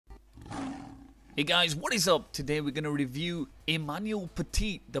Hey guys, what is up? Today we're going to review Emmanuel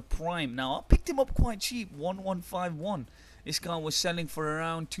Petit, the Prime. Now, I picked him up quite cheap, 1151. This guy was selling for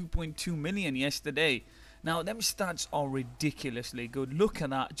around 2.2 million yesterday. Now, them stats are ridiculously good. Look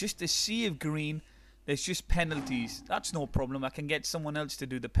at that. Just a sea of green. There's just penalties. That's no problem. I can get someone else to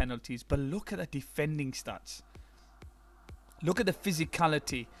do the penalties. But look at the defending stats. Look at the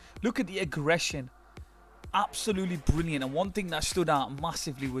physicality. Look at the aggression. Absolutely brilliant, and one thing that stood out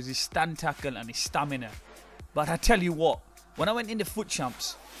massively was his stand tackle and his stamina. But I tell you what, when I went into Foot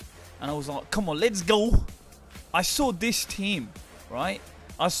Champs and I was like, come on, let's go, I saw this team, right?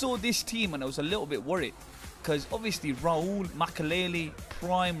 I saw this team and I was a little bit worried because obviously Raul, Makaleli,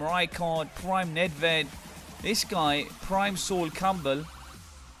 Prime Rijkaard, Prime Nedved, this guy, Prime Sol Campbell,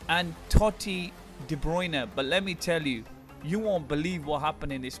 and Totti De Bruyne. But let me tell you, you won't believe what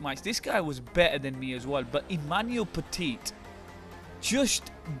happened in this match. This guy was better than me as well. But Emmanuel Petit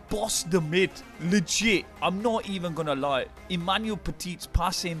just bossed the mid. Legit. I'm not even going to lie. Emmanuel Petit's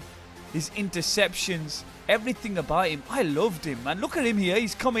passing, his interceptions, everything about him. I loved him, man. Look at him here.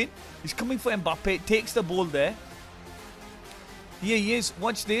 He's coming. He's coming for Mbappe. Takes the ball there. Here he is.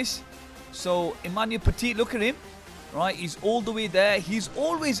 Watch this. So, Emmanuel Petit, look at him. Right, he's all the way there. He's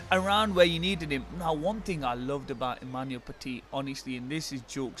always around where you needed him. Now, one thing I loved about Emmanuel Petit, honestly, and this is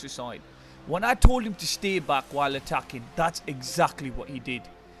jokes aside, when I told him to stay back while attacking, that's exactly what he did.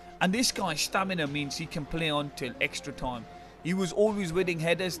 And this guy's stamina means he can play on till extra time. He was always winning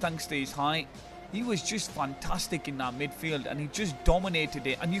headers thanks to his height. He was just fantastic in that midfield, and he just dominated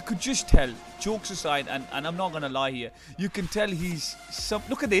it. And you could just tell, jokes aside, and I'm not going to lie here, you can tell he's some...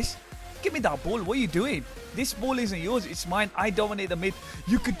 Look at this. Give me that ball. What are you doing? This ball isn't yours. It's mine. I dominate the mid.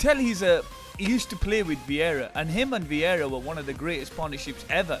 You could tell he used to play with Vieira. And him and Vieira were one of the greatest partnerships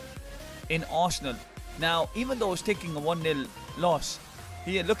ever in Arsenal. Now, even though I was taking a 1-0 loss,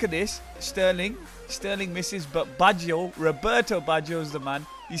 here, look at this. Sterling misses. But Baggio, Roberto Baggio is the man.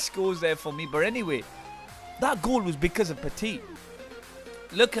 He scores there for me. But anyway, that goal was because of Petit.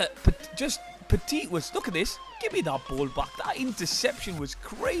 Look at, Petit was, look at this. Give me that ball back. That interception was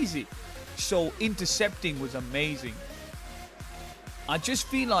crazy. So intercepting was amazing. I just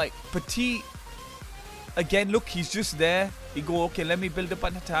feel like Petit, again, look, he's just there. He go, okay, let me build up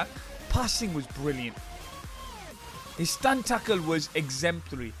an attack. Passing was brilliant. His stand tackle was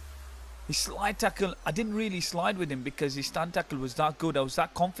exemplary. His slide tackle, I didn't really slide with him because his stand tackle was that good. I was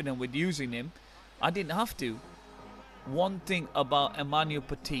that confident with using him. I didn't have to. One thing about Emmanuel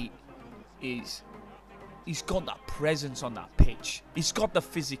Petit is he's got that presence on that pitch. He's got the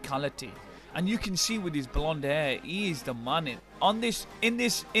physicality, and you can see with his blonde hair, he is the man. In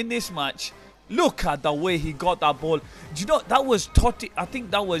this match, look at the way he got that ball. Do you know that was Totti? I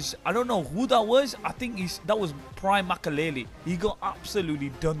think that was, I don't know who that was. I think that was Prime Makaleli. He got absolutely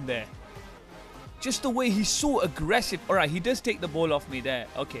done there. Just the way he's so aggressive. All right, he does take the ball off me there.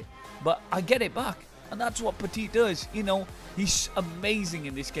 Okay, but I get it back. And that's what Petit does. You know, he's amazing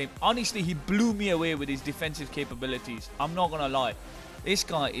in this game. Honestly, he blew me away with his defensive capabilities. I'm not going to lie. This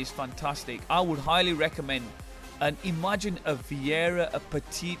guy is fantastic. I would highly recommend. And imagine a Vieira, a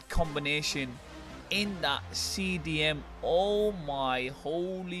Petit combination in that CDM. Oh my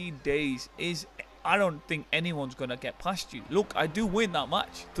holy days. I don't think anyone's going to get past you. Look, I do win that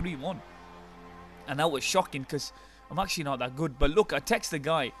match 3-1. And that was shocking because I'm actually not that good. But look, I text the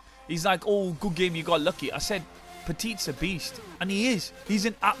guy. He's like, oh, good game, you got lucky. I said, Petit's a beast. And he is. He's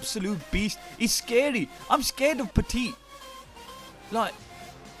an absolute beast. He's scary. I'm scared of Petit. Like,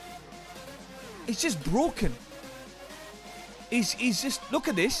 it's just broken. He's just, look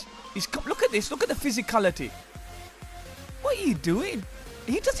at this. Look at this. Look at the physicality. What are you doing?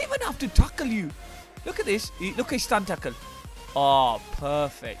 He doesn't even have to tackle you. Look at this. Look at his stand tackle. Oh,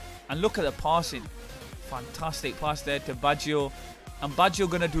 perfect. And look at the passing. Fantastic pass there to Baggio. And Baggio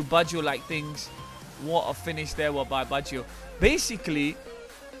gonna do Baggio-like things. What a finish there by Baggio. Basically,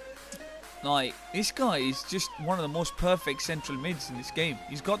 like, this guy is just one of the most perfect central mids in this game.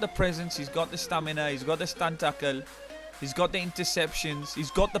 He's got the presence, he's got the stamina, he's got the stand tackle, he's got the interceptions,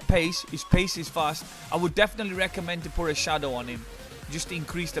 he's got the pace. His pace is fast. I would definitely recommend to put a shadow on him. Just to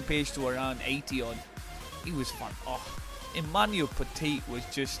increase the pace to around 80 odd. He was fun. Oh, Emmanuel Petit was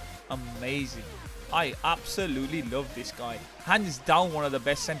just amazing. I absolutely love this guy. Hands down one of the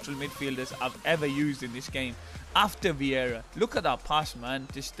best central midfielders I've ever used in this game. After Vieira. Look at that pass, man,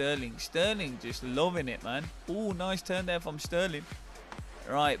 to Sterling. Sterling just loving it, man. Oh, nice turn there from Sterling.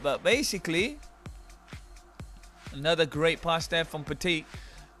 Right, but basically, another great pass there from Petit.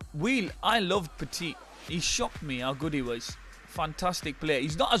 I loved Petit. He shocked me how good he was. Fantastic player.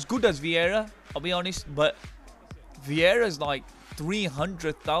 He's not as good as Vieira, I'll be honest, but Vieira's like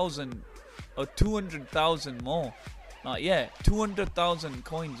 300,000 or 200,000 more. Yeah, 200,000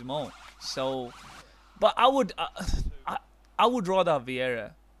 coins more. So, but I would rather have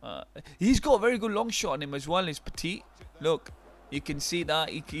Vieira. He's got a very good long shot on him as well. He's Petit. Look, you can see that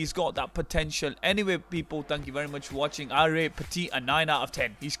he's got that potential. Anyway, people, thank you very much for watching. I rate Petit a 9 out of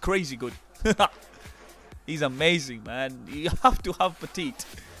 10. He's crazy good. He's amazing, man. You have to have Petit.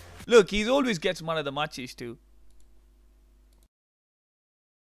 Look, he always gets man of the matches too.